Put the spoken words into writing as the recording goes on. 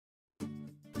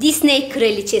Disney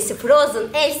kraliçesi Frozen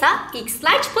Elsa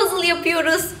X-Large puzzle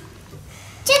yapıyoruz.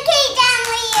 Çok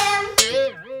heyecanlıyım.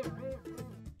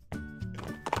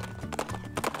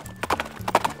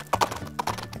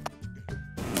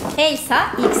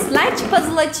 Elsa X-Large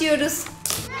puzzle açıyoruz.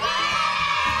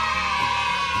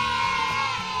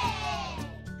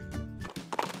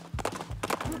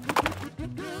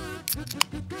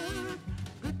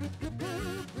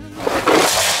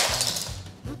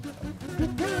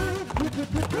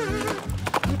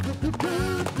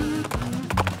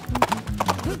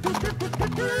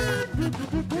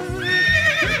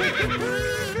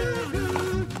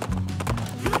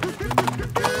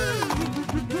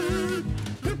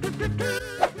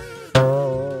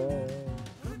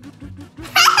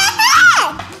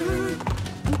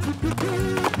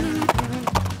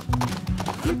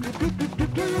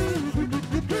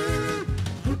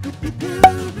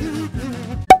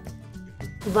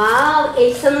 Wow,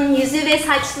 Elsa'nın yüzü ve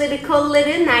saçları,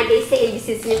 kolları, neredeyse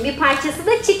elbisesinin bir parçası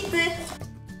da çıktı.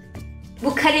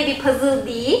 Bu kare bir puzzle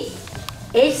değil,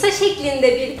 Elsa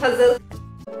şeklinde bir puzzle.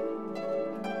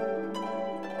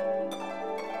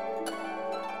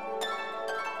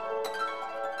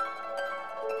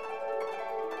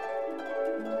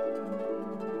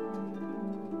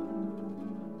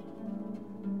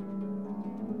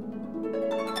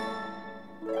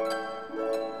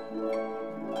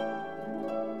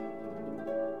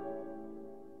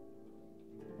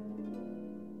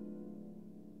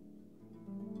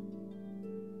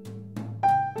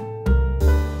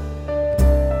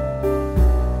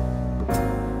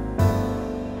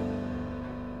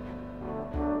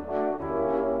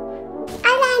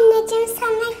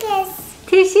 Sana kız.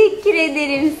 Teşekkür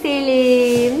ederim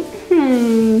Selim.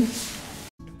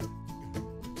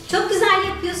 Çok güzel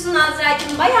yapıyorsun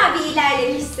Azra'cığım. Bayağı bir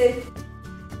ilerlemişsin.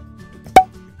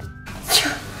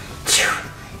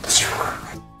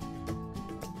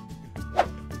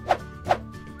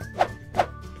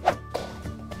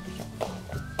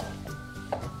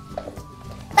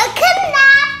 Bakın ne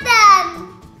yaptım.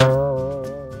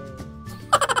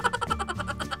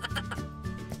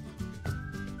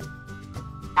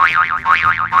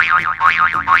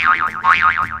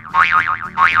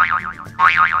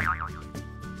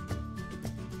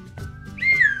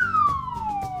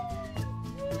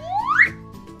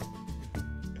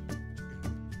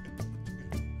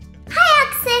 Hay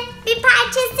aksi, bir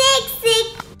parçası eksik.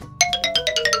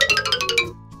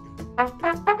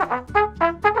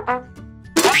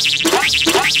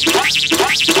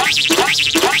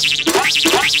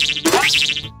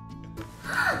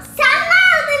 Sen mi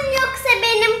aldın yoksa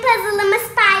benim puzzle'ımı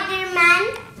Spiderman?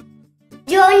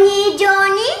 Johny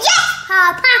Johny Yes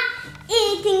Papa.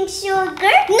 Eating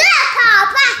sugar? No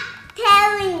Papa.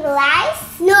 Telling lies?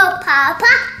 No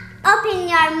Papa. Open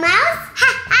your mouth?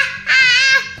 Ha ha ha.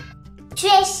 Şu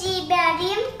eşeği bir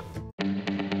arayayım.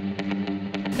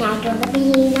 Nerede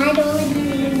olabilir? Nerede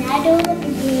olabilir? Nerede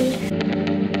olabilir?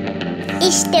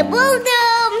 İşte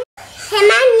buldum.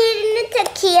 Hemen yerini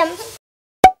takayım.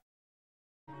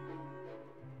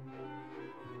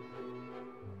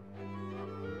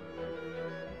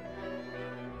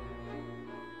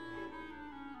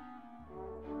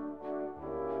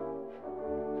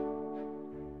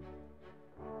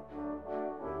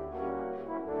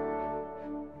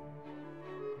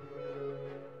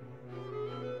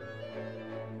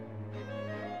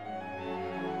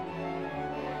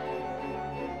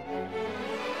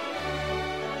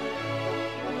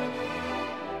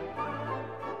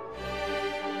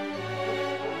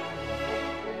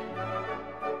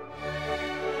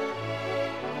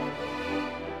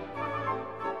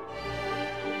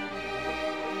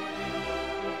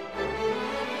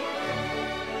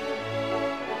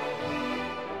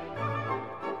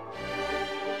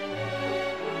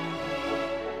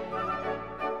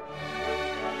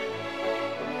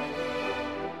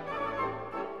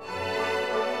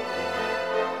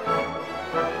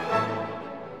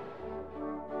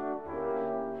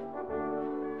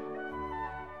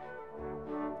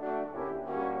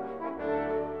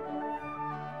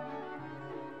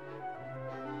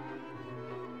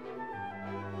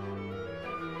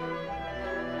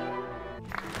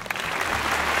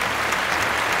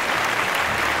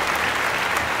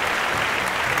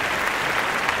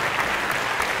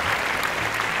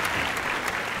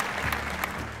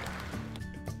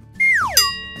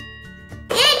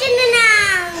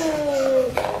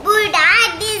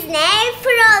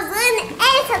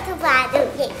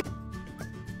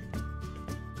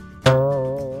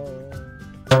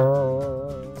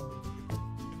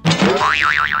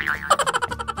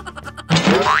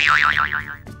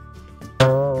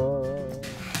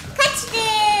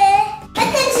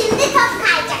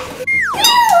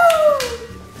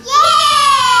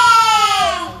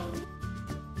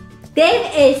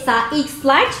 Elsa X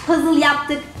large puzzle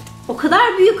yaptık. O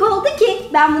kadar büyük oldu ki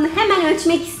ben bunu hemen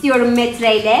ölçmek istiyorum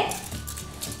metreyle.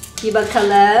 Bir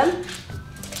bakalım.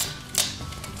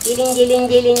 Gelin gelin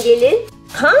gelin gelin.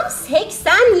 Tam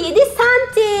 87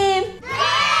 santim.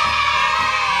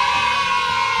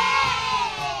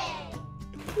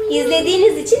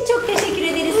 İzlediğiniz için çok teşekkür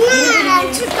ederiz.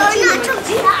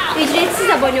 Ücretsiz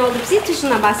abone olup zil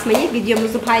tuşuna basmayı,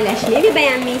 videomuzu paylaşmayı ve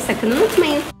beğenmeyi sakın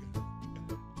unutmayın.